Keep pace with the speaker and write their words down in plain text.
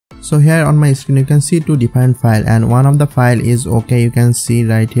So here on my screen you can see two different files, and one of the file is okay, you can see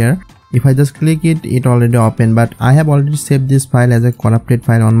right here. If I just click it, it already open, but I have already saved this file as a corrupted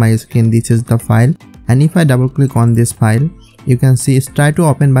file on my screen. This is the file, and if I double click on this file, you can see it's try to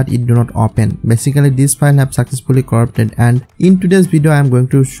open but it do not open. Basically this file have successfully corrupted, and in today's video I am going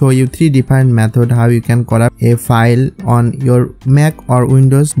to show you three different methods how you can corrupt a file on your Mac or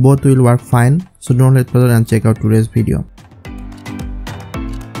Windows. Both will work fine, so don't let further and check out today's video.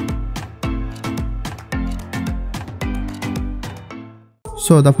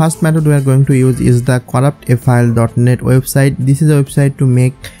 So the first method we are going to use is the corruptafile.net website. This is a website to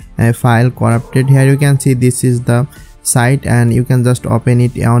make a file corrupted. Here you can see this is the site, and you can just open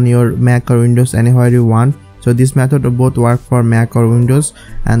it on your Mac or Windows anywhere you want. So this method both work for Mac or Windows,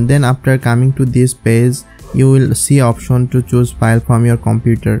 and then after coming to this page you will see option to choose file from your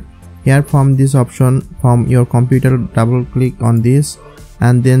computer. Here from this option from your computer, double click on this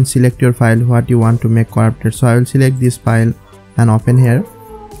and then select your file what you want to make corrupted. So I will select this file and open here.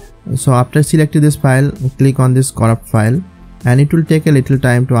 So after selecting this file, click on this corrupt file, and it will take a little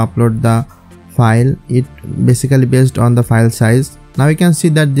time to upload the file. It basically based on the file size. Now you can see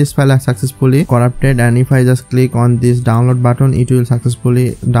that this file is successfully corrupted, and if I just click on this download button, it will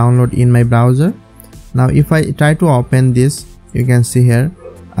successfully download in my browser. Now if I try to open this, you can see here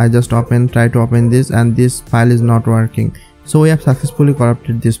I just try to open this, and this file is not working. So we have successfully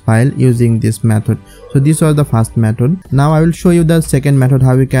corrupted this file using this method. So this was the first method. Now I will show you the second method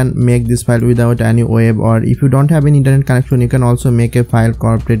how you can make this file without any web, or if you don't have an internet connection you can also make a file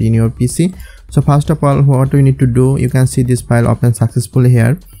corrupted in your PC. So first of all, what we need to do, you can see this file open successfully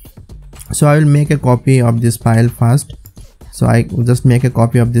here. So I will make a copy of this file first. So I just make a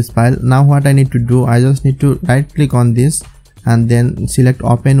copy of this file. Now what I need to do, I just need to right click on this and then select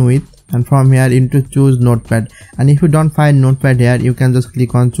open with, and from here you need to choose notepad. And if you don't find notepad here, you can just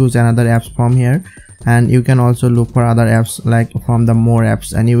click on choose another apps from here, and you can also look for other apps like from the more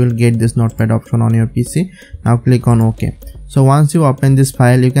apps, and you will get this notepad option on your PC. Now click on OK. So once you open this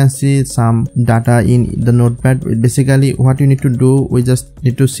file, you can see some data in the notepad. Basically what you need to do, we just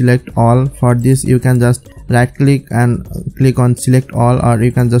need to select all. For this you can just right click and click on select all, or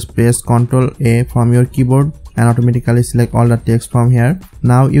you can just press Ctrl A from your keyboard and automatically select all the text from here.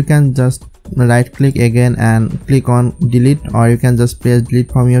 Now you can just right click again and click on delete, or you can just press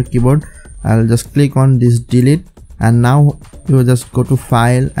delete from your keyboard. I'll just click on this delete, and now you just go to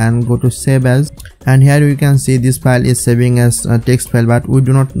file and go to save as, and here you can see this file is saving as a text file, but we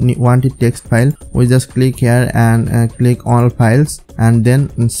do not want it text file. We just click here and click all files and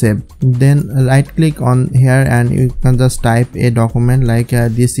then save. Then right click on here and you can just type a document like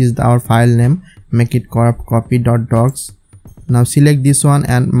this is our file name, make it corrupt copy.docs. Now select this one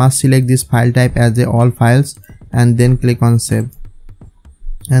and must select this file type as a all files, and then click on save,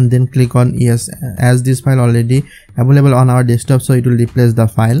 and then click on yes, as this file already available on our desktop, so it will replace the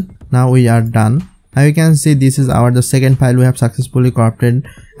file. Now we are done. Now you can see this is the second file we have successfully corrupted,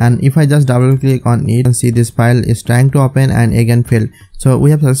 and if I just double click on it, you can see this file is trying to open and again failed. So we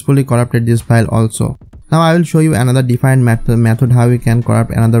have successfully corrupted this file also. Now I will show you another different method how we can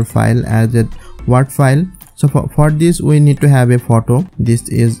corrupt another file as a Word file. So for this we need to have a photo. This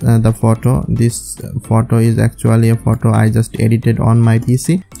is the photo. This photo is actually a photo I just edited on my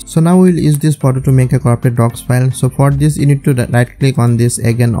PC. So now we'll use this photo to make a corrupted docs file. So for this you need to right click on this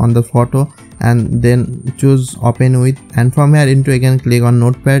again on the photo, and then choose open with, and from here into again click on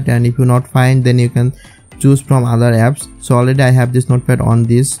notepad, and if you not find then you can choose from other apps. So already I have this notepad on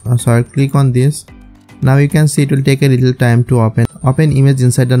this, so I'll click on this. Now you can see it will take a little time to open image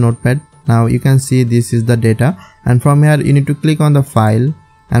inside the notepad. Now you can see this is the data, and from here you need to click on the file,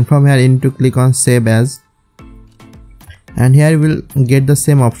 and from here you need to click on save as, and here you will get the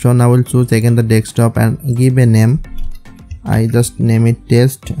same option. Now we'll choose again the desktop and give a name. I just name it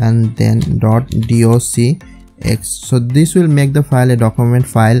test and then .docx. So this will make the file a document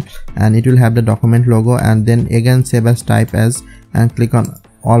file, and it will have the document logo, and then again save as type as and click on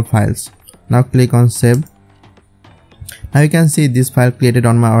all files. Now click on save. Now you can see this file created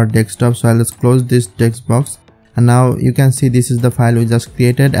on our desktop, so I'll just close this text box, and now you can see this is the file we just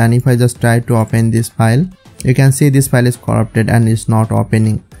created. And if I just try to open this file, you can see this file is corrupted and it's not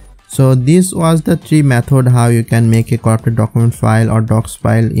opening. So this was the three method how you can make a corrupted document file or docs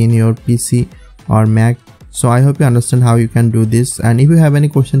file in your PC or Mac. So I hope you understand how you can do this, and if you have any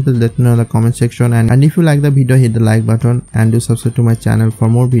question please let me know in the comment section, and if you like the video hit the like button and do subscribe to my channel for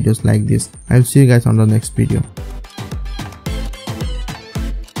more videos like this. I will see you guys on the next video.